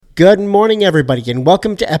Good morning, everybody, and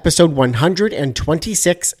welcome to episode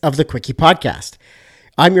 126 of the Quickie Podcast.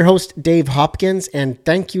 I'm your host, Dave Hopkins, and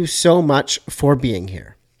thank you so much for being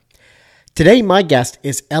here. Today, my guest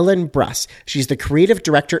is Ellen Bruss. She's the creative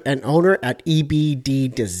director and owner at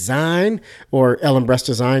EBD Design, or Ellen Bruss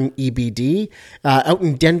Design, EBD, out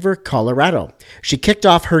in Denver, Colorado. She kicked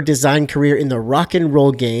off her design career in the rock and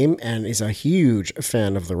roll game and is a huge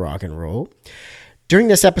fan of the rock and roll. During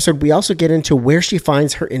this episode, we also get into where she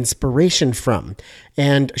finds her inspiration from.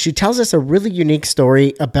 And she tells us a really unique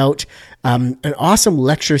story about an awesome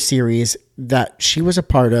lecture series that she was a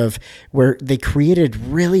part of where they created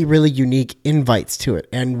really, really unique invites to it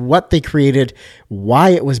and what they created,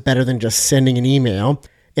 why it was better than just sending an email,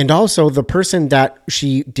 and also the person that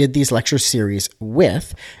she did these lecture series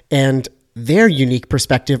with and their unique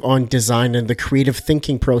perspective on design and the creative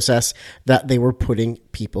thinking process that they were putting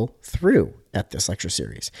people through at this lecture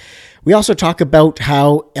series. We also talk about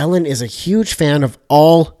how Ellen is a huge fan of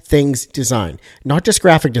all things design, not just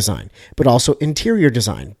graphic design, but also interior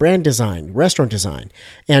design, brand design, restaurant design.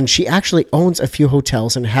 And she actually owns a few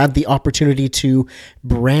hotels and had the opportunity to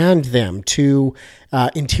brand them, to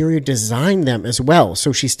interior design them as well.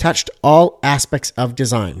 So she's touched all aspects of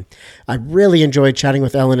design. I really enjoyed chatting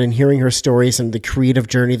with Ellen and hearing her stories and the creative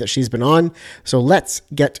journey that she's been on. So let's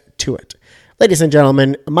get to it. Ladies and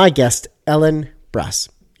gentlemen, my guest, Ellen Bruss.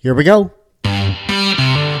 Here we go.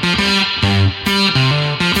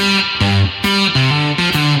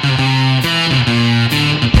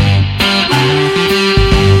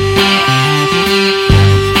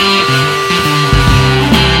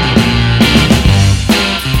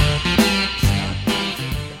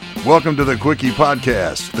 Welcome to the Quickie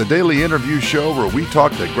Podcast, the daily interview show where we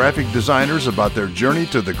talk to graphic designers about their journey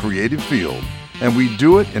to the creative field. And we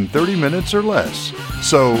do it in 30 minutes or less.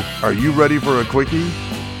 So, are you ready for a quickie?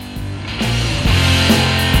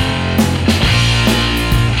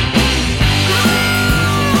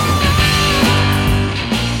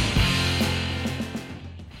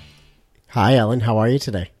 Hi, Ellen. How are you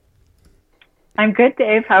today? I'm good,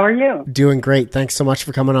 Dave. How are you? Doing great. Thanks so much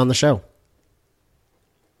for coming on the show.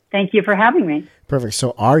 Thank you for having me. Perfect.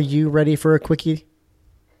 So, are you ready for a quickie?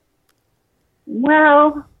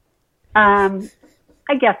 Well, I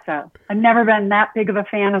guess so. I've never been that big of a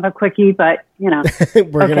fan of a quickie, but, you know.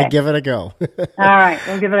 We're going to give it a go. All right.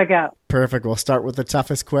 We'll give it a go. Perfect. We'll start with the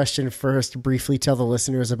toughest question first. Briefly tell the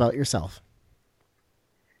listeners about yourself.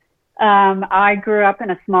 I grew up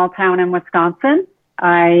in a small town in Wisconsin.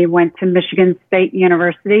 I went to Michigan State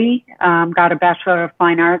University, got a Bachelor of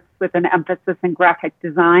Fine Arts with an emphasis in graphic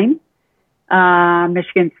design.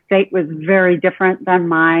 Michigan State was very different than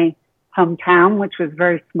my hometown, which was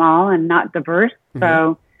very small and not diverse.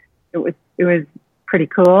 So it was pretty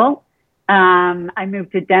cool. I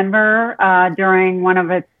moved to Denver during one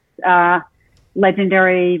of its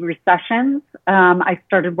legendary recessions. I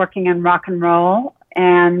started working in rock and roll,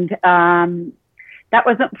 and that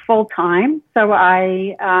wasn't full time. So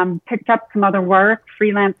I picked up some other work,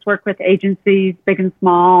 freelance work with agencies, big and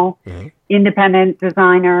small, independent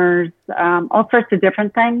designers, all sorts of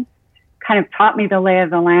different things. Kind of taught me the lay of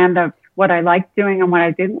the land of what I liked doing and what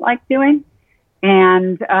I didn't like doing.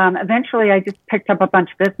 And eventually I just picked up a bunch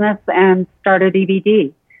of business and started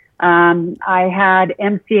EBD. I had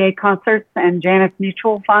MCA concerts and Janus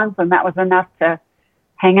Mutual Funds, and that was enough to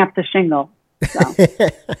hang up the shingle. So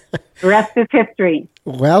the rest is history.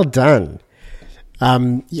 Well done.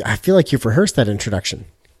 I feel like you've rehearsed that introduction.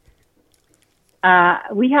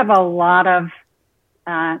 We have a lot of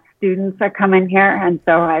students that come in here, and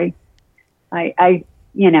so I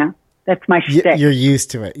that's my shtick. You're used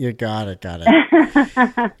to it. You got it.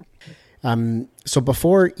 So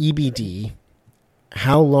before EBD,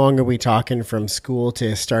 how long are we talking from school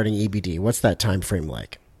to starting EBD? What's that time frame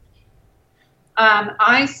like?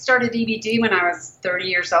 I started EBD when I was 30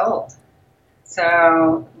 years old.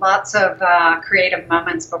 So lots of creative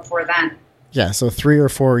moments before then. Yeah, so 3 or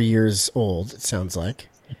 4 years old, it sounds like.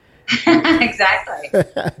 Exactly.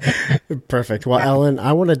 Perfect. Well, Ellen,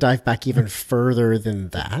 I want to dive back even further than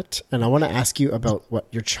that. And I want to ask you about what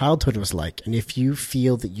your childhood was like. And if you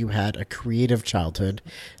feel that you had a creative childhood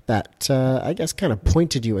that, I guess, kind of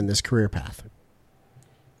pointed you in this career path.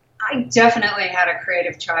 I definitely had a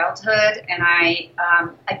creative childhood. And I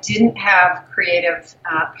didn't have creative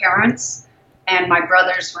parents. And my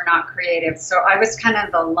brothers were not creative. So I was kind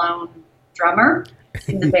of the lone drummer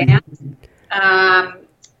in the band.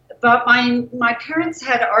 But my parents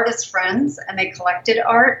had artist friends and they collected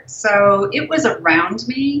art. So it was around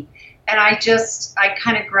me. And I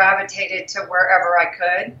kind of gravitated to wherever I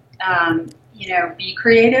could, be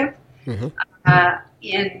creative. Mm-hmm.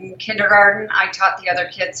 in kindergarten, I taught the other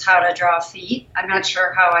kids how to draw feet. I'm not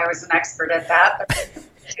sure how I was an expert at that, but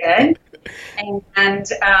I did. And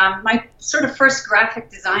my sort of first graphic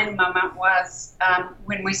design moment was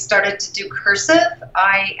when we started to do cursive.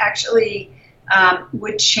 I actually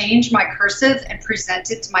would change my cursive and present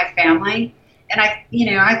it to my family. And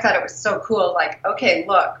I thought it was so cool. Like, okay,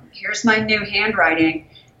 look, here's my new handwriting.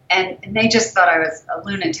 And they just thought I was a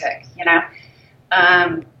lunatic,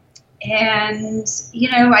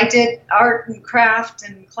 I did art and craft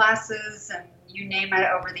and classes and you name it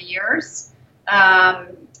over the years.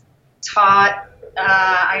 Taught,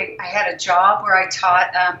 I had a job where I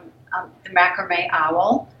taught the macrame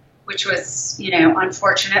owl, which was,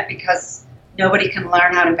 unfortunate because nobody can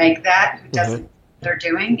learn how to make that who doesn't know what they're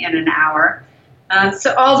doing in an hour.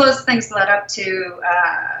 So all those things led up to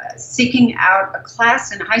seeking out a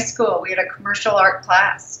class in high school. We had a commercial art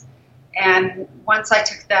class. And once I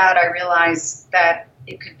took that, I realized that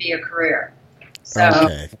it could be a career. So,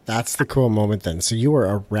 okay, that's the cool moment then. So you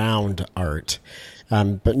were around art,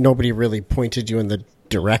 but nobody really pointed you in the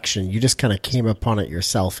direction. You just kind of came upon it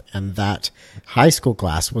yourself, and that high school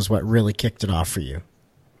class was what really kicked it off for you.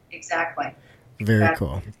 Exactly. Very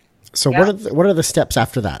cool. So what are the steps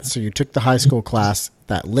after that? So you took the high school class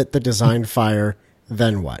that lit the design fire.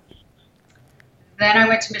 Then what? Then I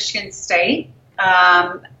went to Michigan State.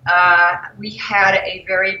 We had a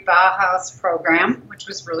very Bauhaus program, which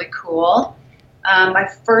was really cool. My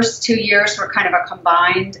first 2 years were kind of a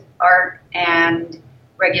combined art and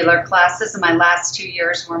regular classes, and my last 2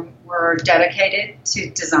 years were dedicated to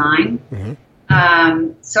design.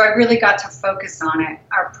 So I really got to focus on it.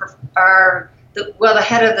 The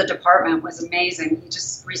head of the department was amazing. He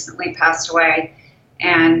just recently passed away,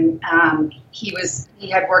 and he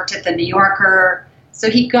had worked at the New Yorker, so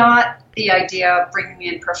he got the idea of bringing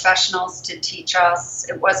in professionals to teach us.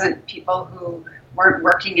 It wasn't people who weren't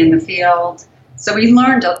working in the field, so we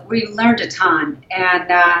learned a ton.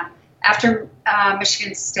 And after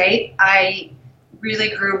Michigan State, I really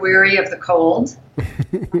grew weary of the cold.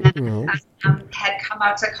 I had come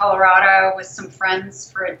out to Colorado with some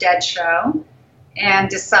friends for a Dead show, and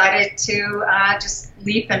decided to just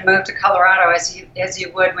leap and move to Colorado as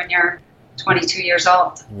you would when you're 22 years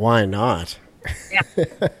old. Why not? Yeah.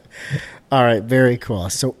 All right, very cool.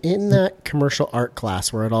 So in that commercial art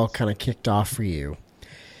class where it all kind of kicked off for you,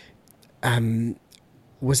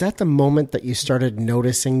 was that the moment that you started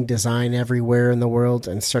noticing design everywhere in the world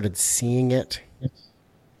and started seeing it?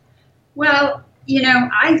 Well,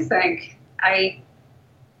 I think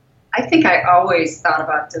I always thought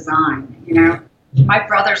about design. My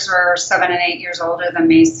brothers were 7 and 8 years older than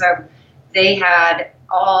me, so they had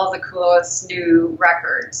all the coolest new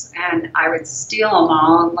records, and I would steal them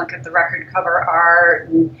all and look at the record cover art,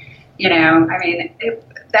 and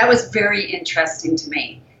that was very interesting to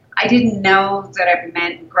me. I didn't know that it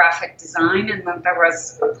meant graphic design and that there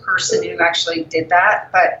was a person who actually did that,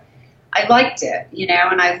 but I liked it,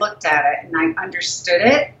 and I looked at it and I understood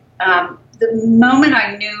it. The moment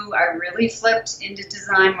I knew I really flipped into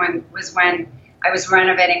design was when I was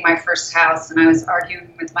renovating my first house, and I was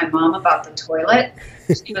arguing with my mom about the toilet.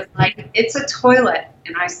 She was like, "It's a toilet."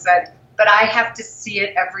 And I said, "But I have to see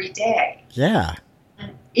it every day. Yeah.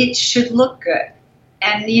 It should look good."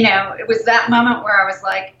 And, it was that moment where I was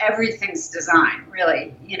like, everything's design,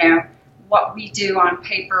 really. What we do on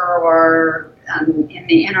paper or in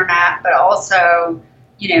the internet, but also,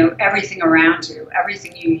 everything around you,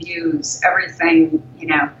 everything you use, everything,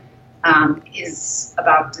 is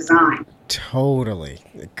about design. Totally.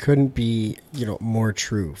 It couldn't be, more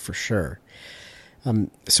true for sure.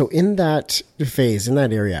 So in that phase, in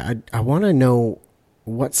that area, I want to know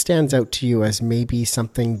what stands out to you as maybe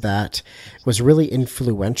something that was really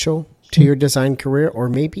influential to your design career, or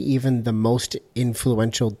maybe even the most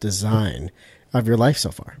influential design of your life so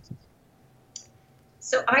far.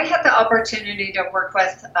 So I had the opportunity to work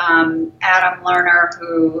with Adam Lerner,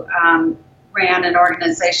 who ran an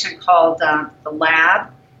organization called The Lab,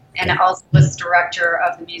 and also was director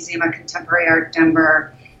of the Museum of Contemporary Art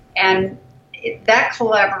Denver. And that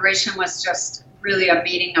collaboration was just really a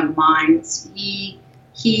meeting of minds. He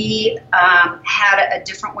had a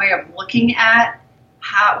different way of looking at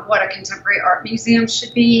what a contemporary art museum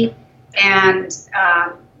should be. And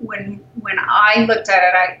when I looked at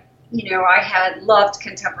it, I had loved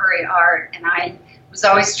contemporary art, and I was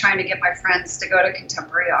always trying to get my friends to go to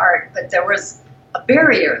contemporary art, but there was a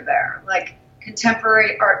barrier there. Like,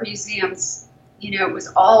 contemporary art museums, it was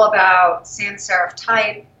all about sans serif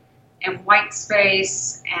type and white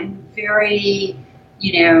space and very,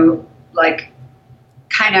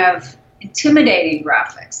 kind of intimidating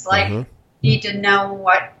graphics. Like, you need to know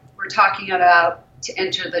what we're talking about to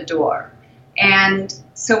enter the door. And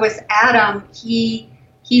so with Adam, he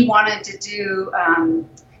wanted to do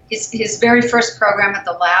his very first program at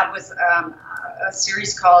the lab was a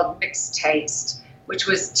series called Mixed Taste, which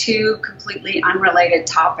was 2 completely unrelated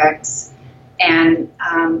topics, and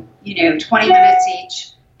 20 minutes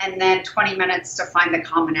each, and then 20 minutes to find the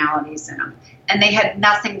commonalities in them. And they had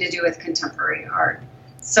nothing to do with contemporary art.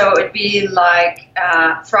 So it'd be like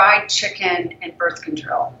fried chicken and birth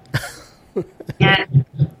control. And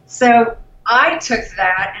so I took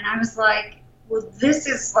that and I was like, well, this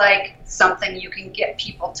is like something you can get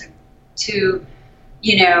people to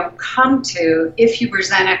come to if you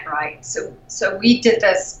present it right. So we did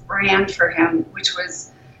this brand for him, which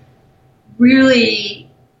was really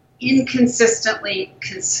inconsistently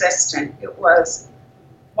consistent. It was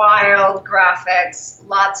wild graphics,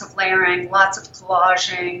 lots of layering, lots of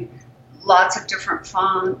collaging, lots of different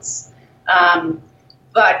fonts,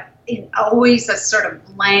 but in always a sort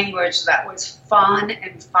of language that was fun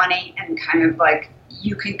and funny and kind of like,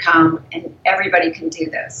 you can come and everybody can do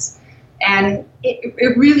this. And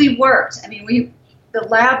it really worked. I mean, the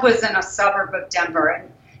lab was in a suburb of Denver,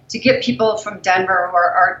 and to get people from Denver who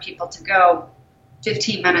are art people to go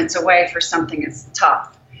 15 minutes away for something is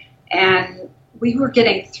tough. And we were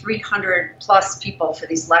getting 300 plus people for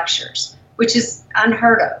these lectures, which is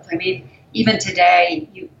unheard of. I mean, even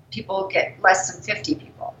today, people get less than 50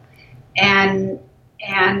 people. And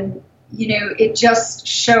it just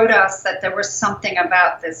showed us that there was something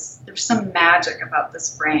about this, there's some magic about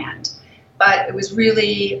this brand. But it was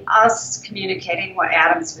really us communicating what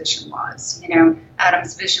Adam's vision was.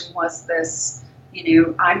 Adam's vision was this,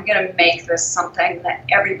 I'm going to make this something that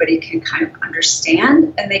everybody can kind of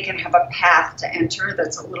understand, and they can have a path to enter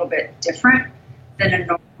that's a little bit different than a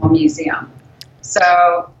normal museum.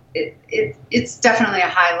 So it's definitely a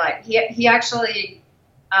highlight. He actually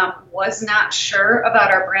was not sure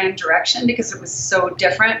about our brand direction because it was so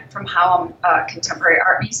different from how a contemporary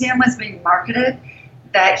art museum was being marketed,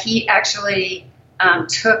 that he actually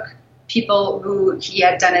took people who he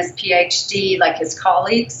had done his PhD, like his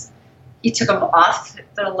colleagues, he took them off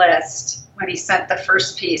the list when he sent the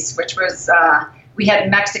first piece, which was, we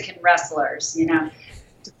had Mexican wrestlers,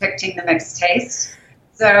 depicting the mixed taste.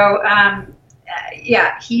 So, he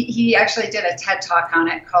actually did a TED Talk on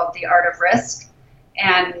it called The Art of Risk.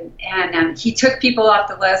 And he took people off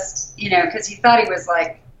the list, because he thought he was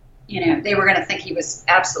like, they were going to think he was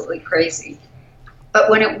absolutely crazy. But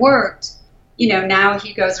when it worked, now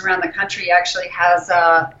he goes around the country, he actually has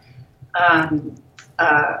a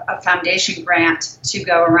foundation grant to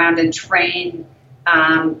go around and train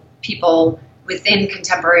people within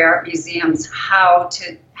contemporary art museums how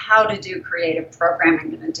to do creative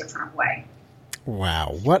programming in a different way.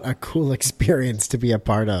 Wow, what a cool experience to be a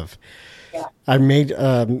part of. Yeah. I made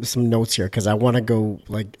some notes here because I want to go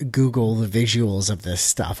Google the visuals of this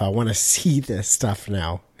stuff. I want to see this stuff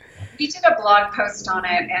now. We did a blog post on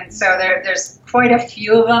it, and so there's quite a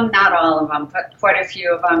few of them, not all of them, but quite a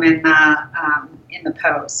few of them in the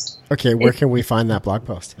post. Okay, where can we find that blog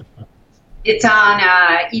post? It's on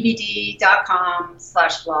ebd.com/blog.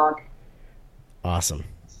 Awesome.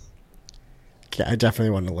 Okay, I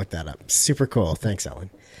definitely want to look that up. Super cool. Thanks,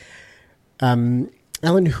 Ellen.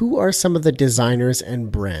 Ellen, who are some of the designers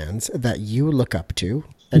and brands that you look up to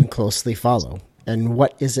and closely follow, and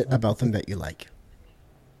what is it about them that you like?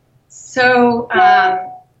 So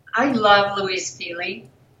I love Louise Feely.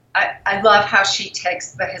 I love how she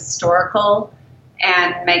takes the historical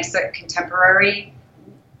and makes it contemporary.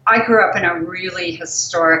 I grew up in a really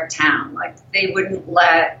historic town. They wouldn't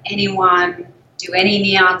let anyone do any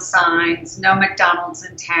neon signs, no McDonald's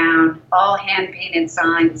in town, all hand-painted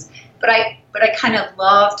signs. But I kind of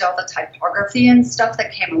loved all the typography and stuff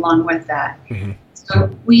that came along with that. Mm-hmm. So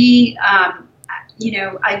we, I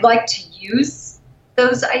like to use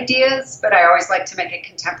those ideas, but I always like to make it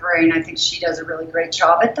contemporary, and I think she does a really great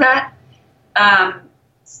job at that.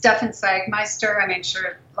 Stefan Sagmeister,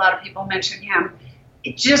 sure a lot of people mention him.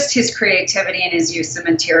 Just his creativity and his use of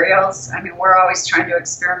materials. We're always trying to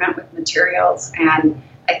experiment with materials, and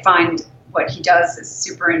I find what he does is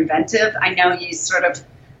super inventive. I know he's sort of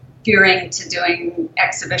veering to doing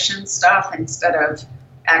exhibition stuff instead of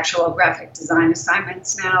actual graphic design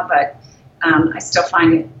assignments now, but I still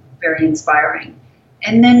find it very inspiring.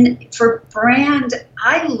 And then for brand,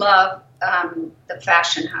 I love the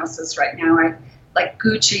fashion houses right now. Like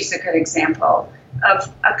Gucci's a good example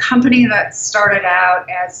of a company that started out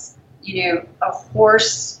as, a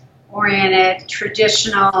horse-oriented,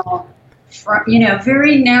 traditional,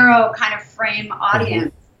 very narrow kind of frame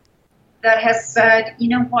audience that has said, you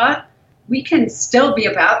know what, we can still be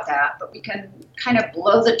about that, but we can kind of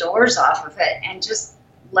blow the doors off of it and just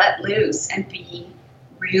let loose and be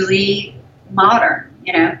really modern,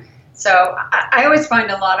 you know? So I always find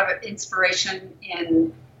a lot of inspiration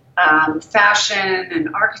in fashion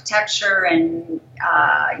and architecture and,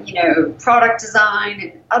 you know, product design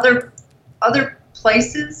and other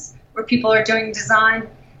places where people are doing design.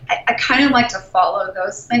 I kind of like to follow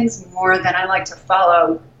those things more than I like to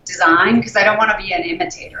follow design, because I don't want to be an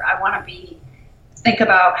imitator. I want to think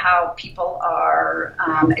about how people are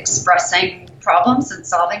expressing problems and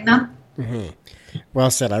solving them. Mm-hmm.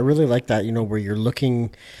 Well said. I really like that, you know, where you're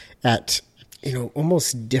looking at, you know,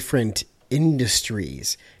 almost different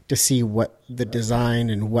industries to see what the design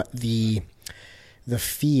and what the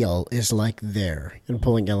feel is like there, and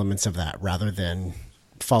pulling elements of that rather than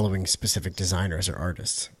following specific designers or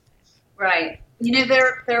artists. Right. You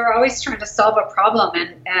know, they're always trying to solve a problem,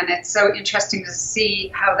 and it's so interesting to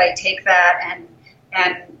see how they take that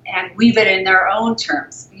and weave it in their own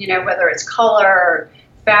terms, you know, whether it's color or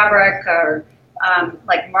fabric or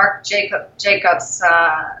like Marc Jacobs'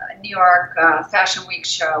 New York Fashion Week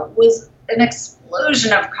show was an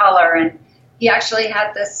explosion of color. And he actually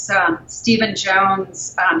had this Stephen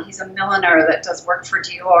Jones, he's a milliner that does work for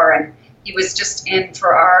Dior, and he was just in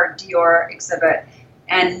for our Dior exhibit.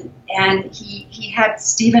 And he had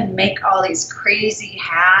Stephen make all these crazy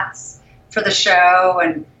hats for the show.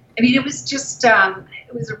 And I mean, it was just,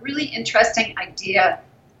 it was a really interesting idea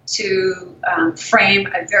to frame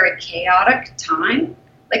a very chaotic time.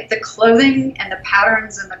 Like the clothing and the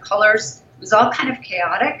patterns and the colors, it was all kind of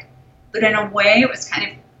chaotic, but in a way it was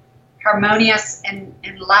kind of harmonious and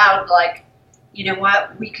loud, like, you know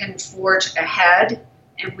what, we can forge ahead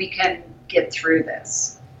and we can get through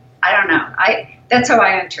this. I don't know. That's how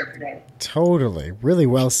I interpret it. Totally. Really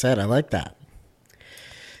well said. I like that.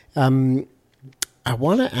 I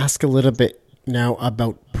want to ask a little bit now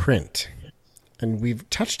about print. And we've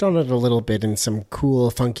touched on it a little bit in some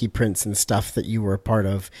cool, funky prints and stuff that you were a part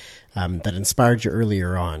of that inspired you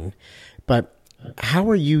earlier on. But how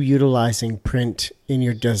are you utilizing print in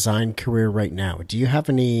your design career right now? Do you have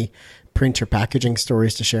any print or packaging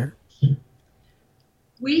stories to share?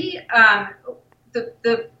 We,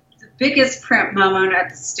 the biggest print moment at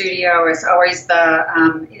the studio is always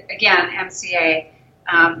again, MCA.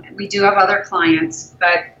 We do have other clients,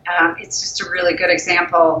 but it's just a really good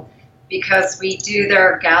example because we do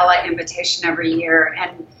their gala invitation every year,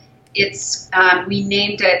 and it's we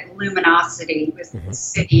named it Luminosity, with the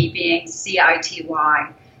city being CITY,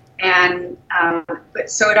 and but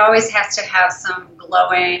so it always has to have some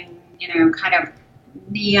glowing, you know, kind of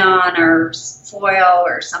neon or foil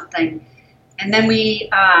or something, and then we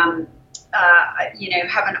you know,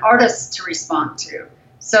 have an artist to respond to.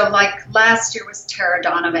 So like last year was Tara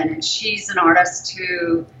Donovan, and she's an artist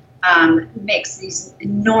who makes these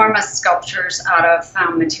enormous sculptures out of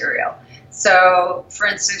found material. So, for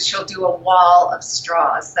instance, she'll do a wall of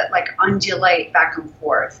straws that like undulate back and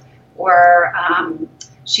forth, or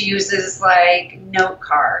she uses like note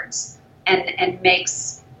cards and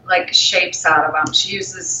makes like shapes out of them. She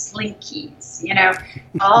uses slinkies, you know,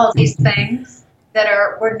 all these things that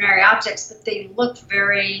are ordinary objects, but they look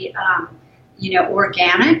very, you know,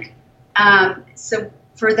 organic. So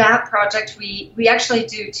for that project, we actually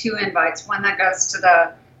do two invites. One that goes to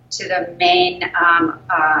the main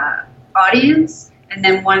audience, and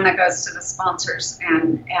then one that goes to the sponsors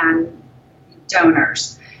and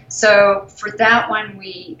donors. So for that one,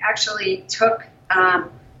 we actually took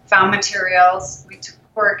found materials. We took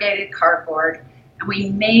corrugated cardboard, and we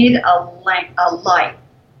made a light.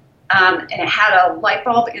 And it had a light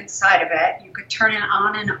bulb inside of it. You could turn it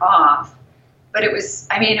on and off. But it was,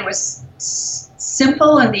 I mean, it was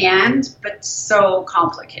simple in the end, but so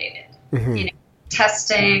complicated. Mm-hmm. You know,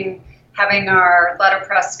 testing, having our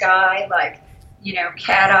letterpress guy, like, you know,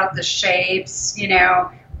 CAD out the shapes, you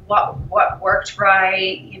know, what worked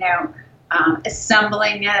right, you know,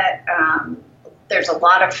 assembling it. There's a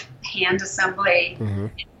lot of hand assembly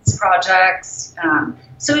in these projects.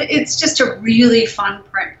 So it's just a really fun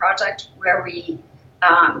print project where we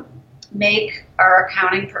make our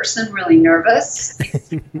accounting person really nervous.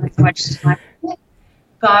 It's much time,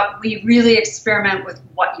 but we really experiment with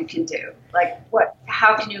what you can do. Like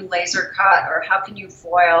how can you laser cut, or how can you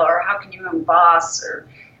foil, or how can you emboss,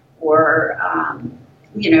 or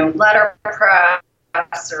you know, letterpress,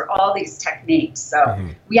 or all these techniques. So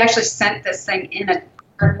we actually sent this thing in a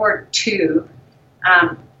cardboard tube.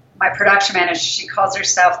 My production manager, she calls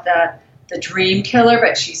herself the dream killer,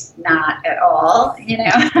 but she's not at all, you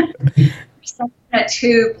know. Something in a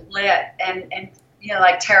tube lit, and you know,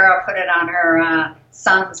 like Tara put it on her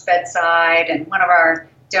son's bedside, and one of our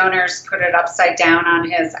donors put it upside down on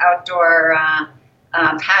his outdoor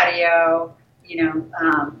patio,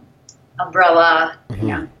 umbrella.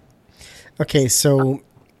 Mm-hmm. Okay, so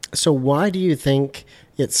why do you think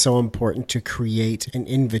it's so important to create an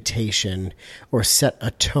invitation or set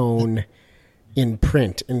a tone in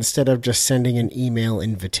print instead of just sending an email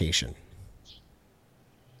invitation?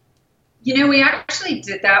 We actually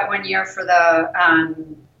did that one year for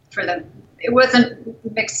the it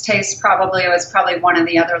wasn't Mixed Taste probably, it was probably one of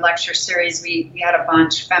the other lecture series. We had a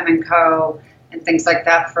bunch, Fem and Co. and things like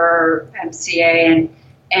that for MCA,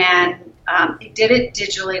 and it did it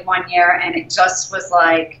digitally one year, and it just was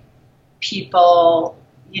like people,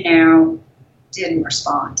 didn't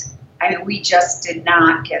respond. I mean, we just did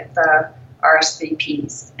not get the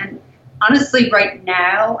RSVPs. And honestly, right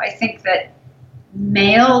now, I think that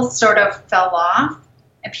mail sort of fell off,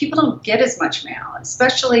 and people don't get as much mail,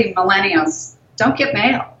 especially millennials don't get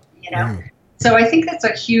mail, So I think that's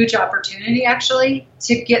a huge opportunity, actually,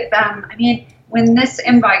 to get them. I mean, when this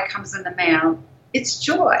invite comes in the mail, it's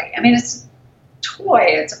joy. I mean, it's a toy.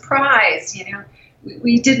 It's a prize,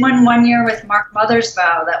 We did one year with Mark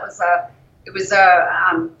Mothersbaugh. That was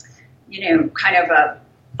kind of a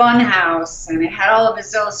fun house, and it had all of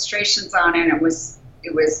his illustrations on it. It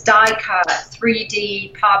was die cut,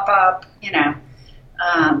 3D, pop up,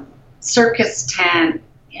 circus tent,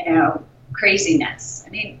 craziness. I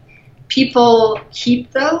mean, people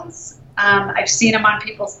keep those. I've seen them on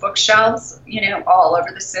people's bookshelves, all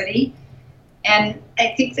over the city. And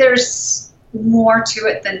I think there's more to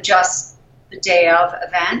it than just the day of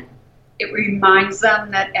event. It reminds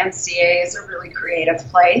them that MCA is a really creative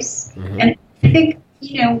place. Mm-hmm. And I think,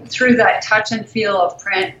 through that touch and feel of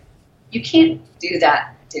print, you can't do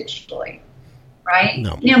that digitally, right?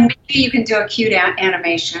 No. Maybe you can do a cute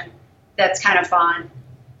animation that's kind of fun,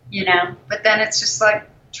 but then it's just like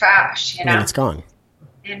trash, And it's gone.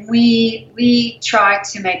 And we try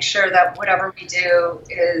to make sure that whatever we do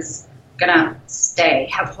is gonna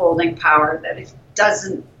have holding power, that it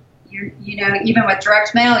doesn't, even with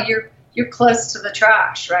direct mail, you're close to the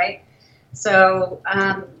trash, right? So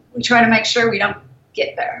we try to make sure we don't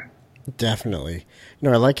get there. Definitely. I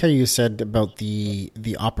like how you said about the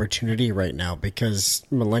opportunity right now, because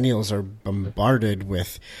millennials are bombarded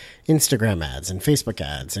with Instagram ads and Facebook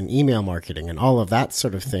ads and email marketing and all of that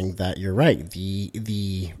sort of thing, that you're right.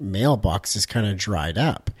 The mailbox is kind of dried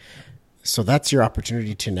up. So that's your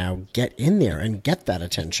opportunity to now get in there and get that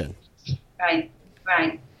attention. Right.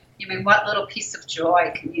 I mean, what little piece of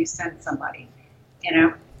joy can you send somebody,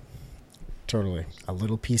 Totally. A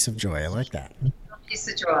little piece of joy. I like that. A little piece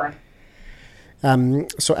of joy.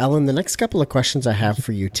 So, Ellen, the next couple of questions I have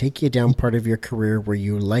for you take you down part of your career where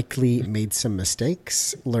you likely made some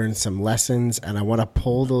mistakes, learned some lessons, and I want to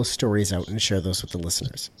pull those stories out and share those with the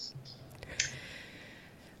listeners.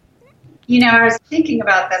 I was thinking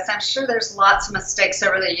about this. I'm sure there's lots of mistakes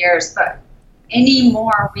over the years, but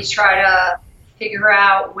anymore we try to figure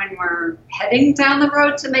out when we're heading down the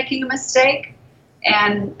road to making a mistake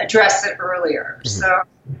and address it earlier.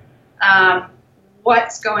 Mm-hmm. So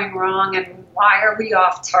what's going wrong, and why are we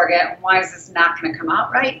off target, and why is this not going to come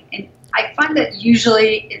out right? And I find that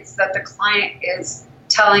usually it's that the client is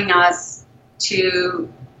telling us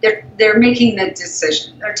they're making the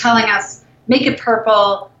decision. They're telling us, make it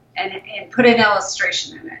purple and put an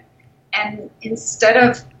illustration in it. And instead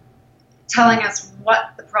of telling us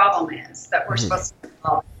what the problem is that we're supposed to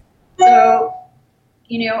solve. So,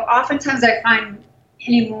 oftentimes I find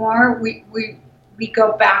anymore we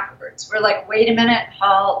go backwards. We're like, wait a minute,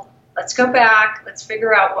 halt, let's go back, let's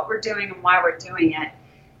figure out what we're doing and why we're doing it.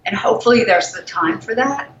 And hopefully there's the time for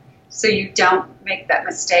that, so you don't make that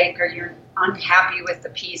mistake or you're unhappy with the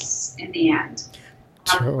piece in the end.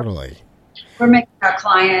 Totally. We're making our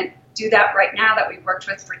client do that right now that we've worked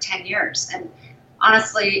with for 10 years. And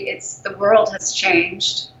honestly, the world has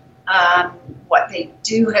changed. What they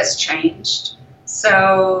do has changed.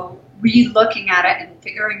 So re-looking at it and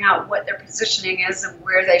figuring out what their positioning is and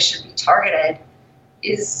where they should be targeted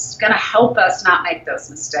is going to help us not make those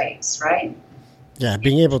mistakes, right? Yeah,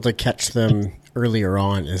 being able to catch them earlier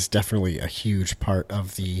on is definitely a huge part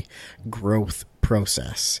of the growth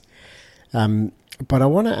process. But I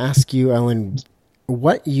want to ask you, Ellen,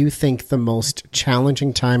 what you think the most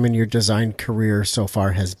challenging time in your design career so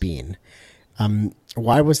far has been.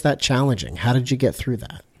 Why was that challenging? How did you get through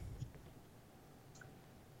that?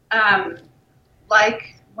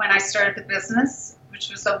 Like when I started the business, which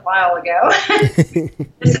was a while ago.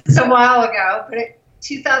 This is a while ago, but in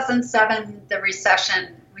 2007, the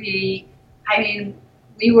recession, we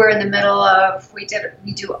were in the middle of, we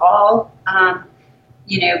do all,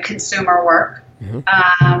 consumer work.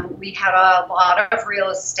 We had a lot of real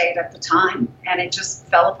estate at the time, and it just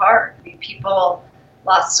fell apart. I mean, people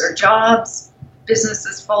lost their jobs,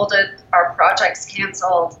 businesses folded, our projects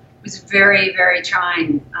canceled. It was very, very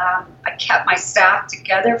trying. I kept my staff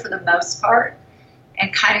together for the most part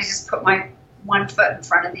and kind of just put my one foot in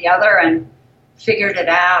front of the other and figured it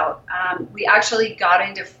out. We actually got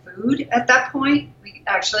into food at that point. We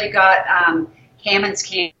actually got Hammond's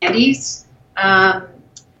Candies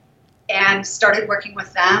and started working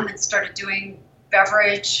with them and started doing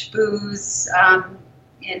beverage, booze, and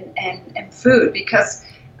food, because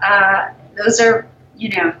those are,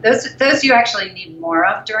 those you actually need more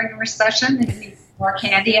of during a recession. You need more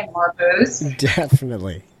candy and more booze.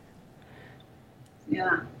 Definitely.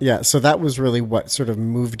 Yeah. Yeah. So that was really what sort of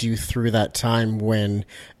moved you through that time when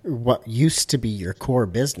what used to be your core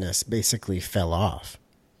business basically fell off.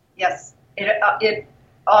 Yes. It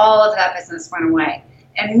all of that business went away,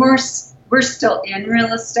 and we're still in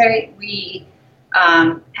real estate. We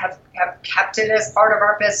have kept it as part of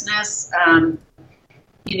our business.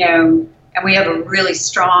 And we have a really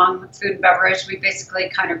strong food and beverage. We basically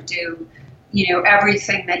kind of do,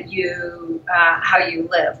 everything that you, how you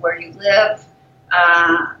live, where you live,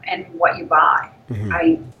 and what you buy.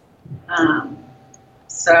 Mm-hmm.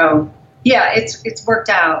 So yeah, it's worked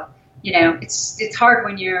out. It's hard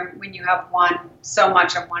when you have so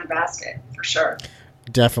much in one basket, for sure.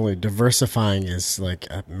 Definitely. Diversifying is like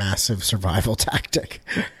a massive survival tactic.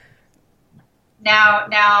 Now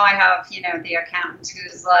I have, the accountant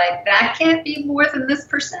who's like, that can't be more than this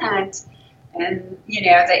percent. And, the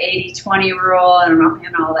 80-20 rule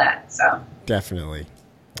and all that. So definitely.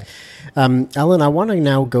 Ellen, I want to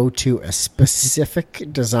now go to a specific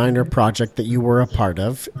designer project that you were a part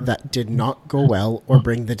of that did not go well or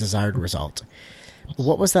bring the desired result.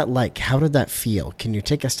 What was that like? How did that feel? Can you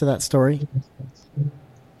take us to that story?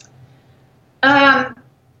 I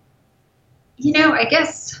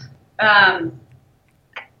guess I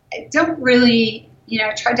don't really,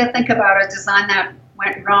 try to think about a design that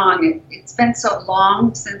went wrong. It's been so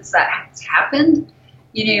long since that has happened.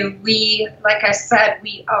 Like I said,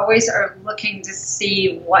 we always are looking to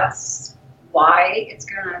see what's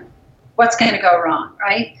gonna go wrong,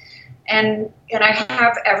 right? And I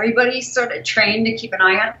have everybody sort of trained to keep an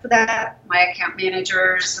eye out for that. My account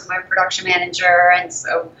managers, my production manager, and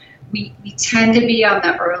so we tend to be on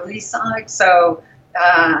the early side. So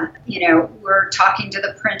we're talking to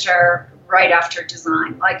the printer right after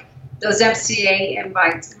design, like. Those MCA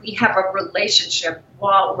invites, we have a relationship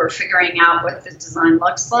while we're figuring out what the design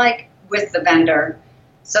looks like with the vendor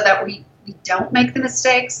so that we don't make the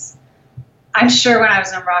mistakes. I'm sure when I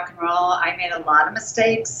was in rock and roll, I made a lot of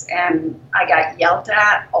mistakes and I got yelled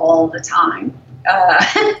at all the time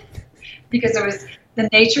because it was the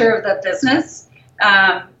nature of the business.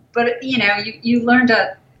 But you learn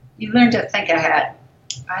to think ahead,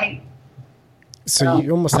 right? So you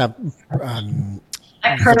almost have...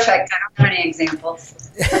 I'm perfect. I don't have any examples.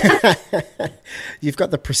 You've got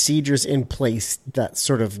the procedures in place that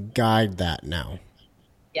sort of guide that now.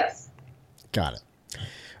 Yes. Got it.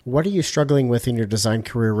 What are you struggling with in your design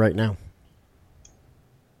career right now?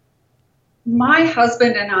 My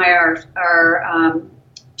husband and I are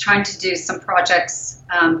trying to do some projects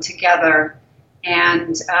together,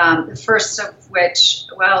 and the first of which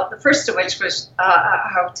was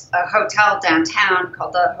a hotel downtown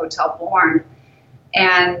called the Hotel Bourne.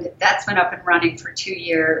 And that's been up and running for 2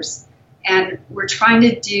 years. And we're trying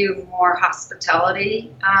to do more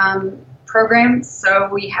hospitality programs. So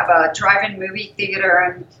we have a drive-in movie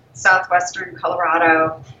theater in southwestern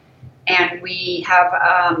Colorado. And we have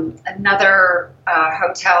another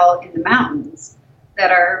hotel in the mountains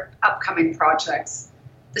that are upcoming projects.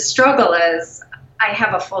 The struggle is I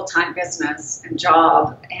have a full-time business and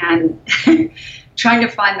job, and trying to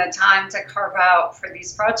find the time to carve out for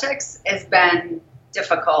these projects has been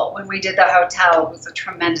difficult. When we did the hotel, it was a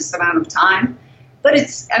tremendous amount of time, but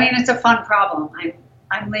it's a fun problem.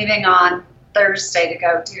 I'm leaving on Thursday to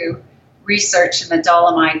go do research in the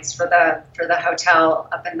Dolomites for the hotel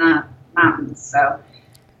up in the mountains. So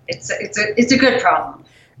it's a good problem.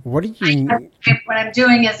 What do you? What I'm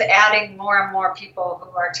doing is adding more and more people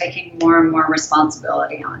who are taking more and more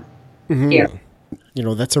responsibility on here.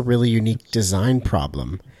 That's a really unique design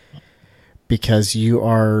problem because you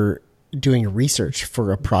are doing research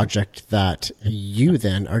for a project that you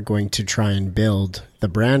then are going to try and build the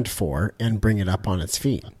brand for and bring it up on its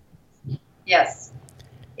feet. Yes.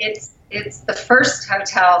 It's the first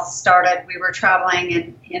hotel started. We were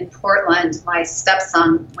traveling in Portland. My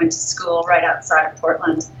stepson went to school right outside of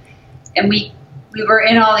Portland. And we were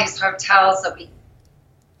in all these hotels that we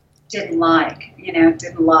didn't like,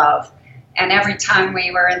 didn't love. And every time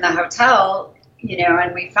we were in the hotel,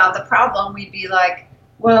 and we found the problem, we'd be like,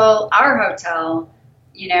 well, our hotel,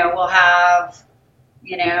 will have,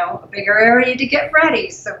 a bigger area to get ready,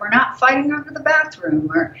 so we're not fighting over the bathroom,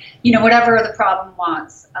 or, whatever the problem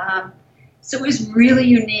was. So it was really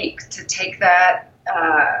unique to take that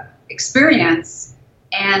experience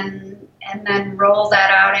and then roll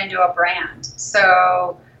that out into a brand.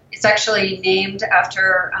 So it's actually named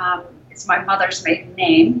after, it's my mother's maiden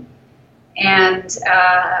name. And,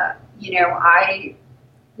 I,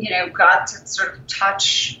 got to sort of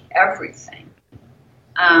touch everything.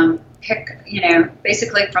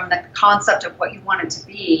 Basically from the concept of what you want it to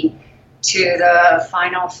be to the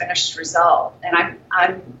final finished result. And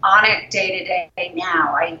I'm on it day to day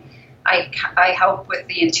now. I help with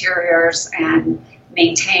the interiors and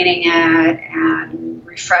maintaining it and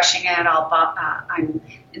refreshing it. I'm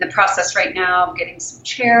in the process right now of getting some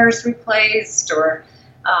chairs replaced, or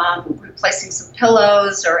replacing some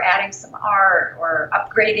pillows, or adding some art, or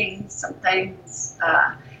upgrading some things.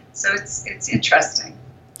 So it's interesting.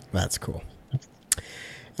 That's cool.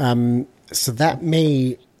 So that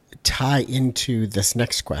may tie into this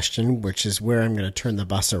next question, which is where I'm going to turn the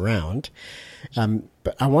bus around.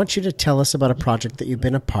 But I want you to tell us about a project that you've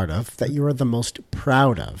been a part of that you are the most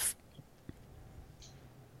proud of.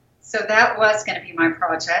 So that was going to be my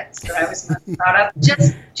project that I was most proud of,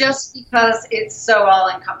 just because it's so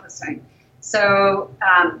all-encompassing. So,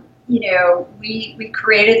 we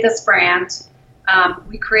created this brand.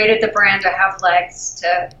 We created the brand to have legs,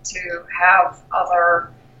 to have other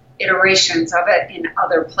iterations of it in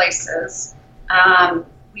other places.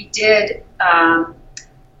 We did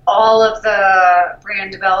all of the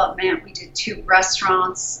brand development. We did 2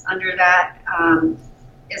 restaurants under that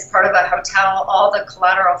as part of the hotel, all the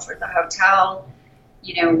collateral for the hotel,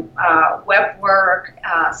 web work,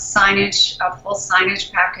 signage, a full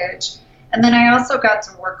signage package. And then I also got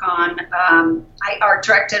to work on, I art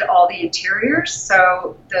directed all the interiors.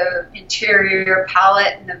 So the interior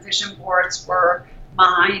palette and the vision boards were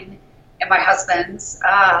mine and my husband's.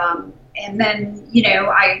 And then,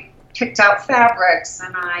 I picked out fabrics,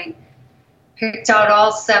 and I picked out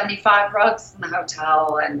all 75 rugs in the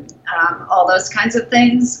hotel, and all those kinds of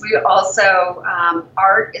things. We also,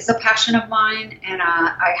 art is a passion of mine, and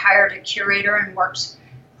I hired a curator and worked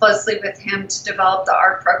closely with him to develop the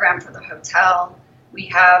art program for the hotel. We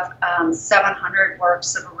have 700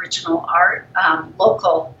 works of original art,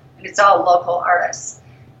 local, and it's all local artists.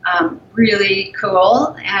 Really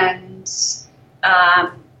cool. And,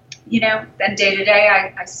 then day to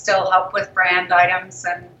day, I still help with brand items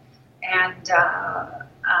and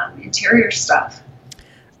interior stuff.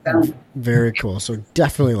 So. Very cool. So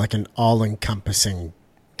definitely like an all-encompassing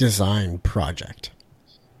design project.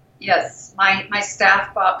 Yes, my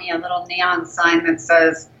staff bought me a little neon sign that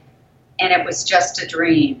says, "And it was just a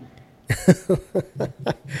dream."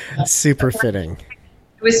 Super fitting.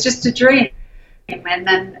 It was just a dream, and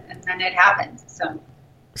then it happened. So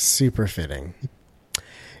super fitting.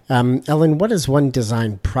 Ellen, what is one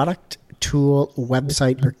design product, tool,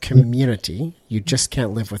 website, or community you just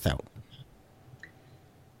can't live without?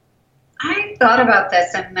 I thought about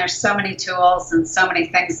this, and there's so many tools and so many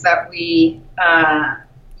things that we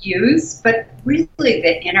use, but really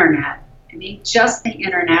the internet. I mean, just the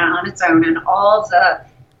internet on its own, and all of the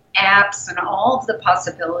apps and all of the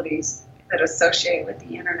possibilities that associate with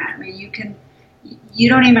the internet. I mean, you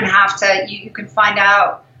don't even have to, you can find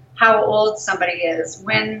out how old somebody is,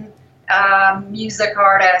 when music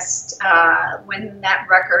artist, when that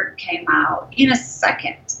record came out, in a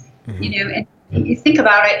second. Mm-hmm. And you think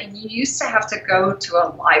about it, and you used to have to go to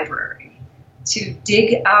a library to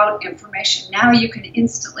dig out information. Now you can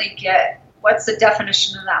instantly get, what's the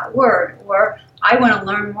definition of that word? Or I want to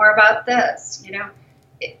learn more about this.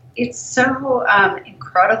 It's so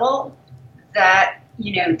incredible that,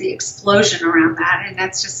 the explosion around that, and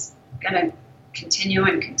that's just going to continue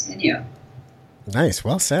and continue. Nice.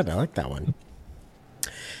 Well said. I like that one.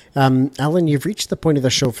 Ellen, you've reached the point of the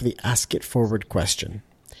show for the Ask It Forward question.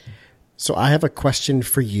 So I have a question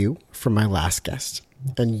for you from my last guest,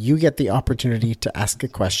 and you get the opportunity to ask a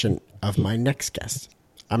question of my next guest.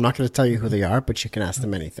 I'm not going to tell you who they are, but you can ask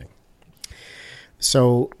them anything.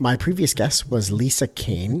 So my previous guest was Lisa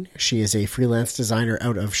Kane. She is a freelance designer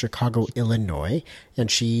out of Chicago, Illinois,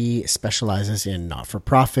 and she specializes in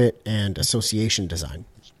not-for-profit and association design.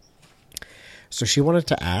 So she wanted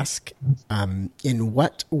to ask, in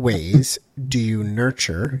what ways do you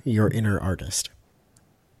nurture your inner artist?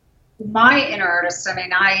 My inner artist, I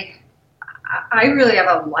mean, I really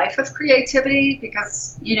have a life of creativity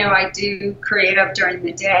because, I do creative during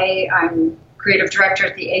the day. I'm creative director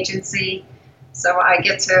at the agency. So I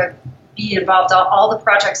get to be involved in all the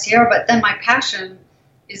projects here. But then my passion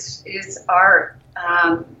is art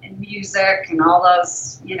and music and all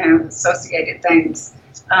those, associated things.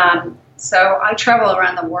 So I travel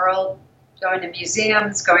around the world, going to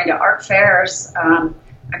museums, going to art fairs. I'm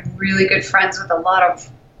really good friends with a lot of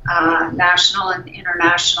national and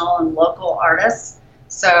international and local artists.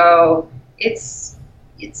 So it's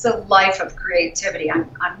a life of creativity. I'm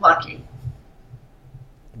lucky.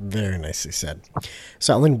 Very nicely said.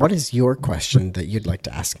 So, Ellen, what is your question that you'd like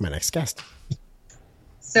to ask my next guest?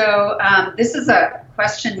 So this is a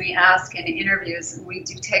question we ask in interviews, and we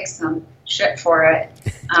do take some shit for it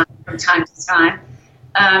from time to time.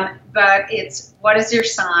 But it's, what is your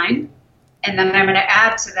sign? And then I'm going to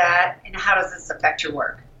add to that, and how does this affect your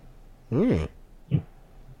work? I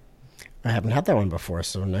haven't had that one before,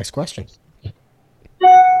 so nice question.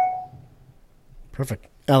 Perfect.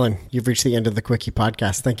 Ellen, you've reached the end of the Quickie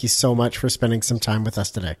Podcast. Thank you so much for spending some time with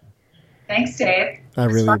us today. Thanks, Dave. I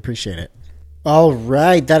really appreciate it. All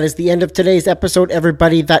right. That is the end of today's episode,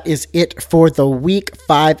 everybody. That is it for the week.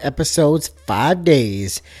 5 episodes, 5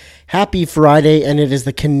 days. Happy Friday, and it is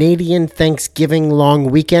the Canadian Thanksgiving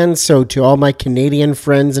long weekend. So to all my Canadian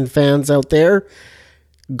friends and fans out there,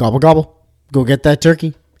 gobble, gobble. Go get that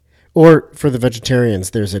turkey. Or for the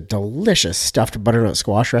vegetarians, there's a delicious stuffed butternut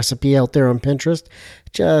squash recipe out there on Pinterest.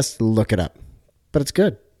 Just look it up. But it's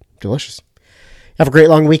good. Delicious. Have a great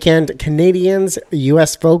long weekend. Canadians,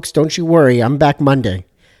 U.S. folks, don't you worry. I'm back Monday.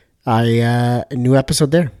 A new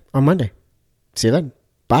episode there on Monday. See you then.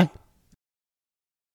 Bye.